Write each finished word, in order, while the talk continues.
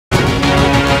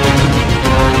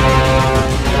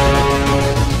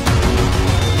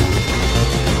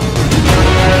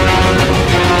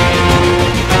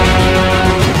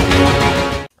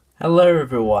Hello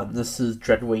everyone, this is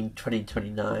Dreadwing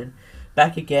 2029,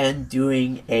 back again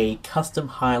doing a custom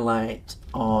highlight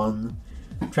on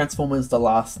Transformers The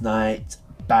Last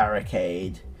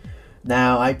Barricade.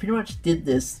 Now, I pretty much did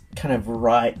this kind of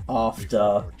right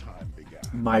after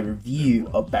my review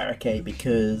of Barricade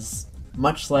because,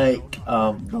 much like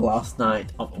The Last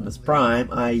Optimus Prime,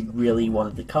 I really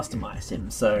wanted to customize him,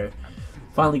 so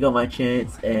finally got my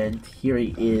chance, and here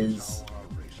he is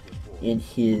in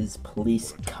his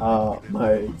police car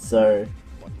mode. So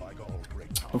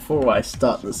before I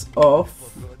start this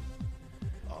off,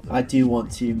 I do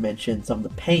want to mention some of the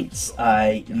paints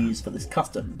I use for this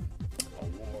custom.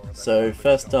 So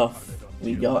first off,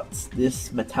 we got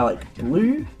this metallic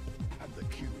blue.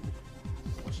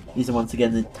 These are once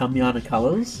again the Tamiana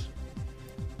colors.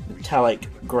 Metallic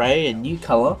grey, a new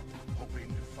color.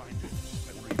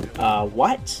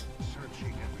 White.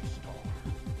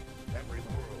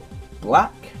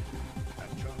 Black,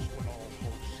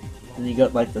 and you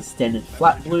got like the standard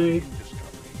flat blue,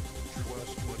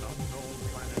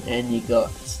 and you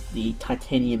got the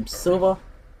titanium silver,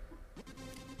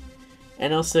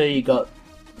 and also you got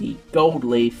the gold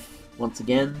leaf once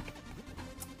again,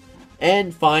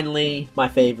 and finally my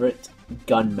favorite,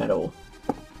 gunmetal.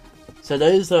 So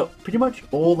those are pretty much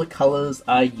all the colors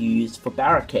I used for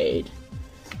Barricade.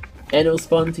 And it was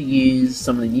fun to use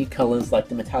some of the new colours like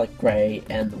the metallic grey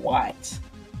and the white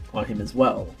on him as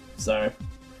well. So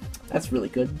that's really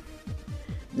good.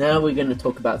 Now we're going to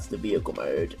talk about the vehicle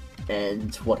mode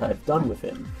and what I've done with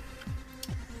him.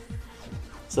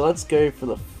 So let's go for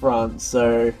the front.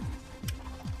 So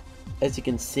as you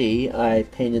can see, I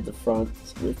painted the front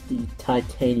with the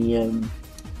titanium,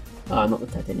 not the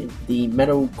titanium, the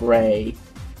metal grey,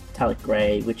 metallic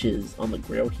grey, which is on the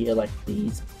grille here, like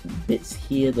these bits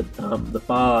here, the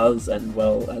bars, and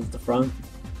well as the front,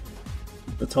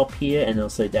 the top here, and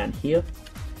also down here.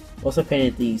 Also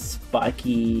painted these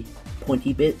spiky,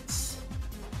 pointy bits,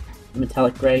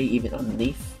 metallic grey, even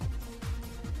underneath.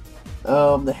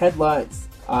 The headlights,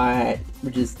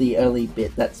 which is the early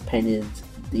bit, that's painted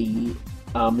the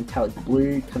metallic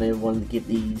blue. Kind of wanted to give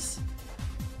these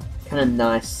kind of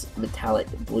nice metallic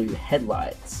blue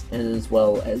headlights, and as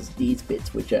well as these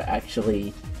bits, which are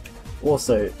actually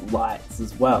also lights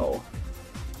as well.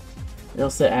 And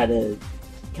also added,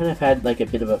 kind of had like a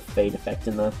bit of a fade effect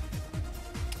in the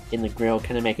grille,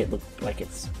 kind of make it look like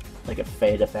it's like a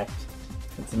fade effect.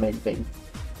 That's the main thing.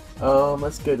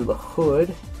 Let's go to the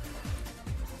hood.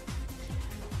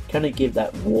 Kind of give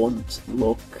that warmed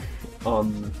look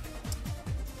on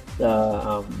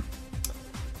the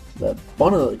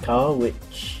bonnet of the car,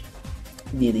 which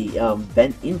near the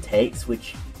vent intakes,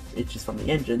 which is just from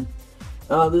the engine.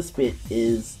 This bit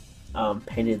is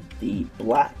painted the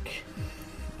black,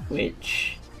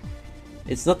 which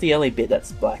it's not the only bit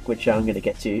that's black, which I'm going to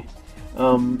get to.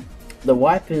 The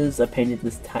wipers are painted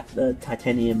this the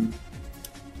titanium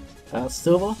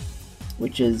silver,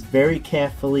 which is very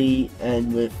carefully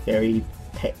and with very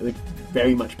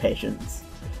much patience.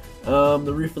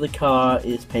 The roof of the car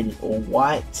is painted all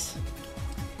white.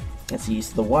 That's the use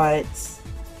of the whites.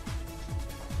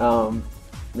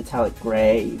 Metallic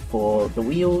grey for the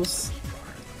wheels.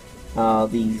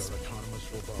 These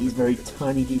very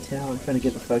tiny detail. I'm trying to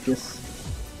get the focus.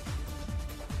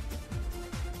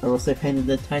 I also painted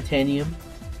the titanium.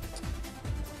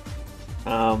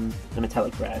 The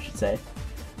metallic grey, I should say.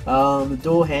 The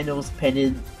door handles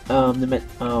painted the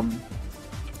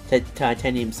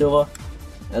titanium silver,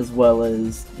 as well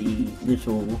as the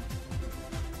little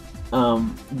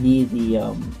near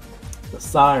the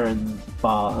siren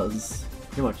bars.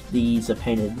 Pretty much these are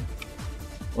painted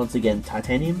once again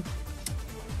titanium.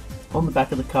 On the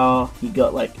back of the car, you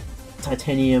got like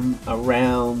titanium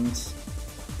around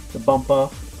the bumper,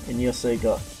 and you also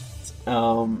got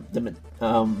the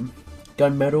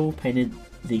gunmetal painted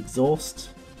the exhaust.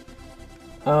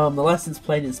 The license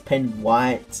plate is painted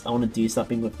white. I want to do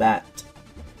something with that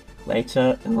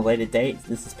later in a later date.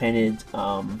 This is painted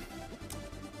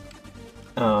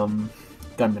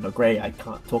gunmetal grey. I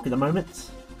can't talk at the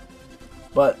moment,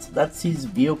 but that's his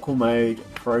vehicle mode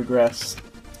progress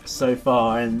so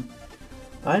far, and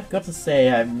I've got to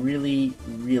say I'm really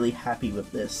happy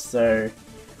with this. So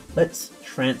let's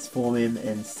transform him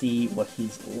and see what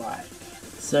he's like.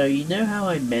 So you know how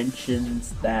I mentioned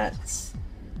that,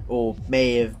 or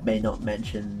may not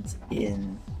mentioned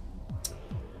in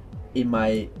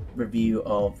my review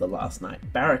of The Last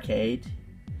Barricade,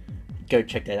 go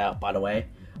check that out by the way.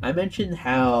 I mentioned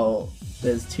how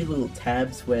there's two little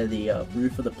tabs where the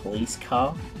roof of the police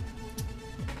car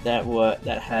that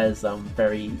has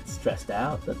very stressed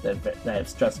out, that they have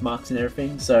stress marks and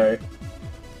everything. So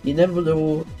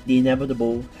The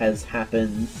inevitable has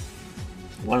happened.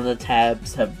 One of the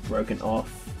tabs have broken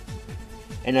off,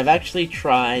 and I've actually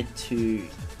tried to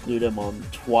glue them on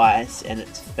twice and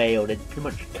it's failed. It pretty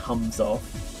much comes off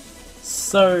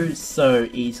so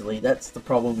easily. That's the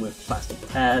problem with plastic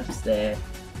tabs. They're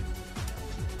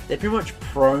pretty much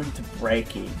prone to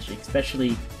breakage,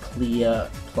 especially clear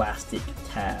plastic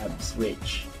tabs,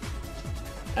 which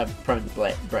are prone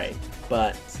to break.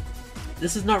 But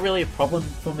this is not really a problem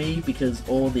for me because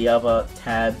all the other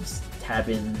tabs tab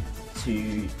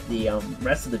into the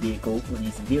rest of the vehicle when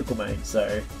using vehicle mode,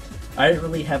 so I don't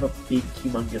really have a big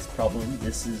humongous problem.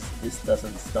 This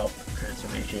doesn't stop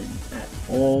transformation at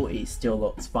all. It still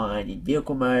looks fine in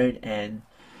vehicle mode, and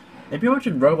pretty much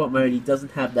in robot mode he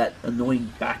doesn't have that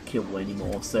annoying back kill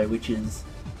anymore, so which is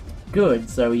good.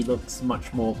 So he looks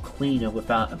much more cleaner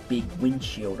without a big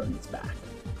windshield on his back.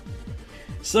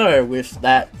 So with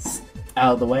that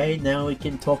out of the way, now we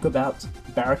can talk about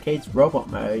Barricade's robot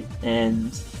mode,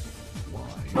 and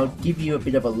I'll give you a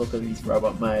bit of a look at his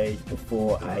robot mode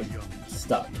before I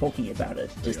start talking about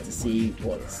it, just to see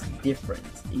what's different.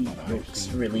 He looks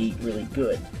really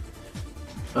good.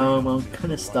 I'll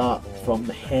kind of start from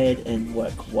the head and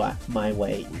work my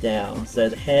way down. So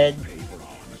the head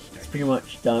is pretty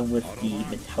much done with the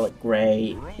metallic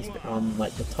grey on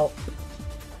like the top,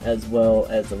 as well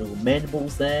as the little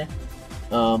mandibles there.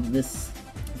 This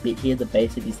bit here, the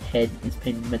base of his head, is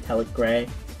painted metallic grey.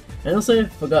 And also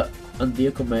forgot on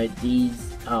vehicle mode,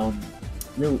 these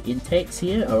little intakes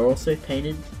here are also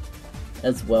painted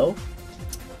as well.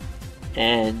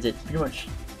 And it pretty much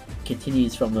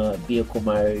continues from the vehicle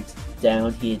mode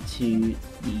down here to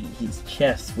his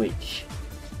chest, which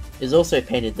is also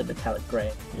painted the metallic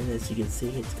grey. And as you can see,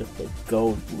 it's got the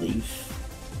gold leaf.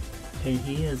 And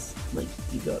he has, like,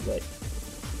 you got like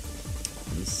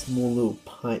these small little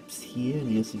pipes here,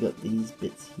 and you also got these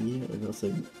bits here, and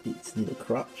also bits near the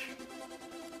crotch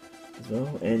as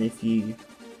well. And if you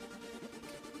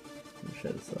show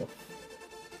this off,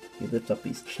 you lift up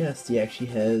his chest, he actually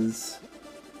has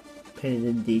painted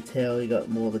in detail. You got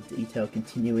more of the detail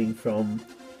continuing from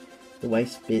the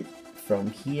waist bit from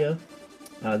here.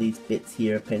 These bits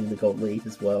here are painted the gold leaf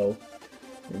as well,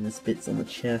 and this bit's on the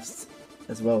chest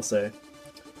as well, so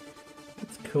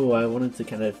it's cool. I wanted to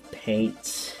kind of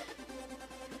paint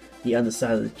the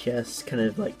underside of the chest, kind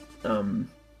of like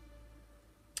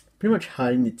pretty much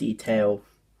hiding the detail,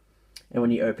 and when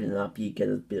you open it up you get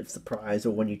a bit of surprise,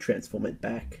 or when you transform it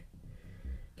back,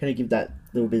 kind of give that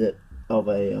little bit of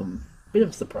a bit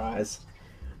of surprise.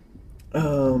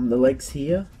 The legs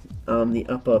here, the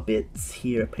upper bits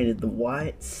here are painted the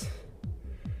white,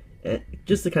 and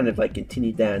just to kind of like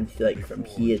continue down, like from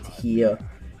here to here,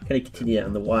 kind of continue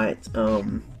down the white.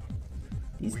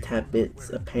 These tab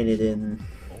bits are painted in,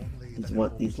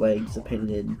 these legs are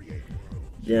painted in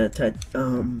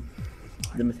the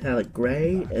metallic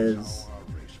grey, as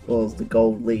well as the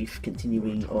gold leaf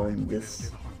continuing on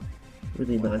this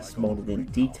really nice molded in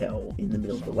detail in the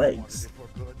middle of the legs.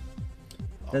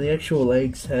 Now the actual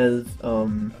legs have,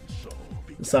 the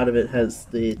side of it has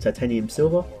the titanium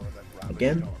silver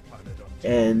again,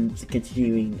 and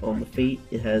continuing on the feet,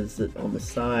 it has it on the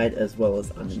side as well as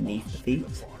underneath the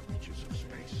feet,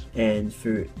 and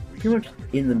through pretty much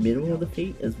in the middle of the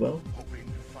feet as well.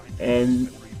 And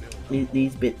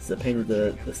these bits are painted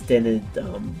the standard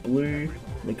blue,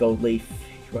 the gold leaf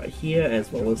right here,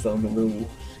 as well as on the little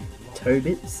toe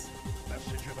bits.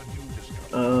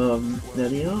 Now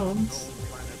the arms,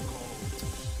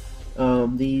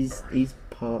 these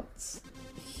parts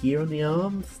here on the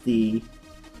arms, the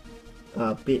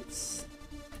bits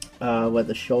where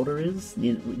the shoulder is,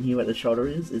 near where the shoulder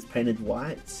is painted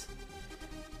white,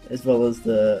 as well as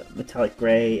the metallic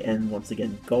grey, and once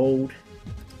again gold.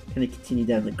 Kind of continue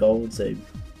down the gold, so a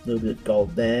little bit of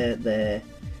gold there,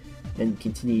 and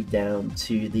continue down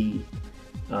to the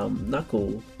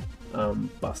knuckle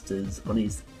busters on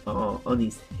his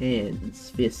hands,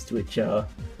 fists, which are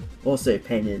also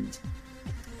painted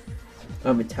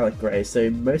metallic grey. So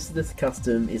most of this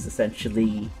custom is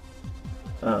essentially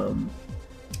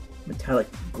metallic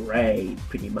grey,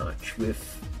 pretty much,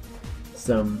 with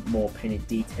some more painted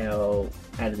detail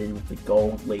added in with the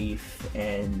gold leaf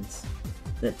and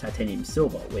the titanium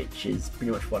silver, which is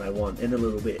pretty much what I want, and a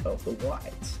little bit of the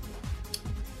white.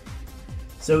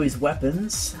 So his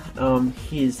weapons,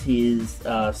 here's his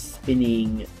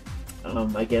spinning,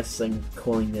 I guess I'm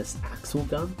calling this axle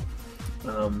gun.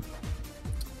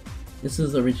 This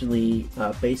is originally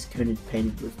base coated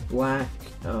painted with black.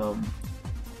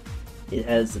 It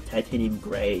has the titanium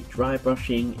grey dry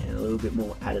brushing and a little bit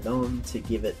more added on to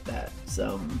give it that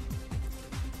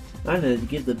I don't know, to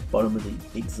give the bottom of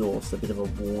the exhaust a bit of a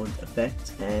worn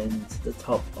effect, and the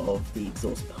top of the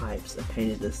exhaust pipes are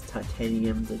painted this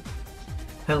titanium that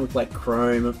kind of look like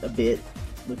chrome a bit,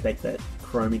 look like that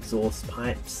chrome exhaust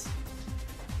pipes,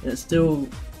 and it still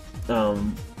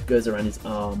goes around his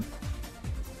arm,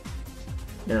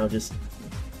 and I'll just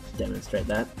demonstrate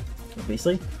that.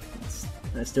 Obviously,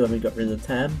 I still haven't got rid of the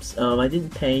tabs. I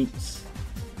didn't paint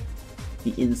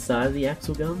the inside of the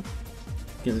axle gun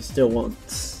because I still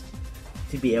want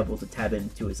to be able to tab him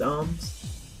to his arms.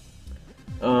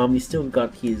 He's still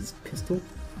got his pistol,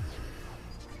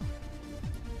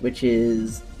 which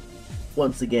is,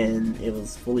 once again, it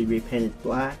was fully repainted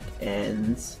black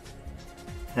and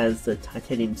has the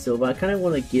titanium silver. I kind of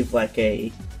want to give like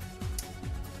a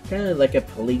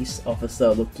police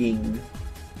officer looking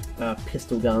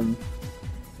pistol gun,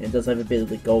 and it does have a bit of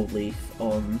the gold leaf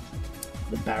on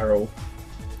the barrel.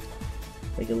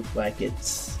 Make it look like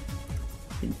it's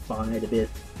been fired a bit.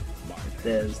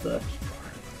 There's the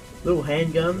little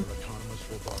handgun.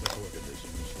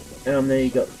 There you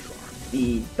got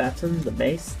the baton, the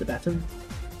base, the baton,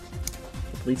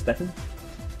 the police baton.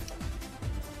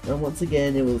 And once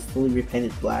again, it was fully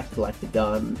repainted black like the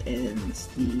gun and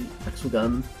the actual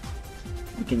gun.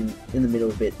 You can, in the middle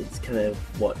of it, it's kind of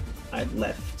what I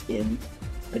left in.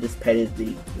 I just painted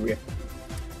the grip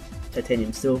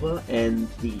titanium silver and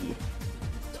the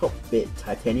top bit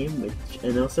titanium,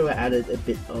 and also I added a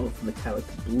bit of metallic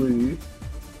blue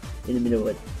in the middle.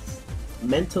 It's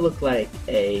meant to look like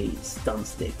a stun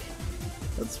stick.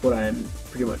 That's what I'm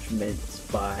pretty much meant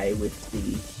by with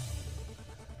the,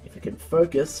 if I can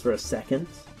focus for a second,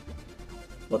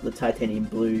 what the titanium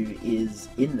blue is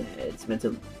in there. It's meant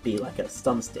to be like a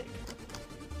stun stick.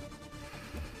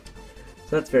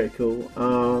 So that's very cool.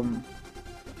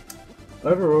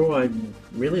 Overall, I'm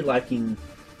really liking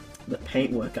the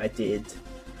paintwork I did.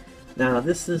 Now,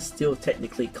 this is still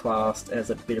technically classed as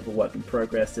a bit of a work in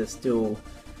progress. There's still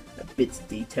bits of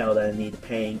detail that I need to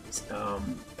paint,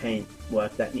 paint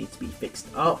work that needs to be fixed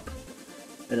up,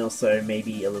 and also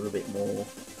maybe a little bit more,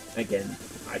 again,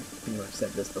 I pretty much said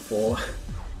this before,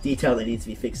 detail that needs to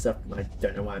be fixed up. I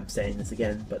don't know why I'm saying this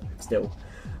again, but still.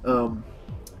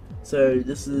 So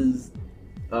this is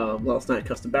Last Night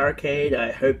Custom Barricade.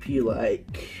 I hope you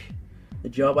like the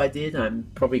job I did. I'm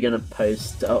probably going to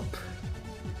post up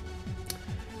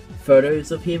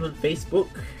photos of him on Facebook,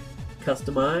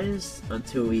 customized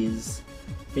until he's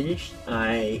finished.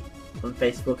 On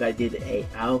Facebook I did a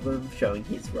album showing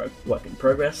his work in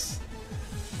progress.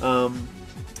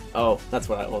 Oh, that's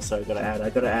what I also got to add. I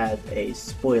got to add a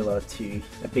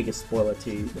bigger spoiler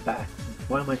to the back.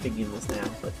 Why am I thinking this now?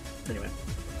 But anyway,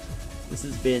 this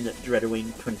has been Dreadwing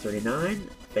 2039.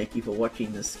 Thank you for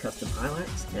watching this custom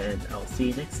highlights, and I'll see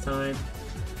you next time.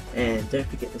 And don't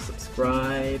forget to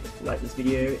subscribe, like this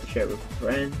video, share it with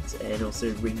friends, and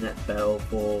also ring that bell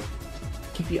to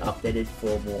keep you updated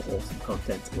for more awesome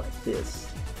content like this.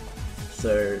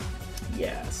 So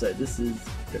yeah, so this is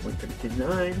Dreadwing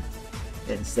 2039,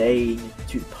 and saying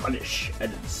to punish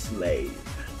and enslave.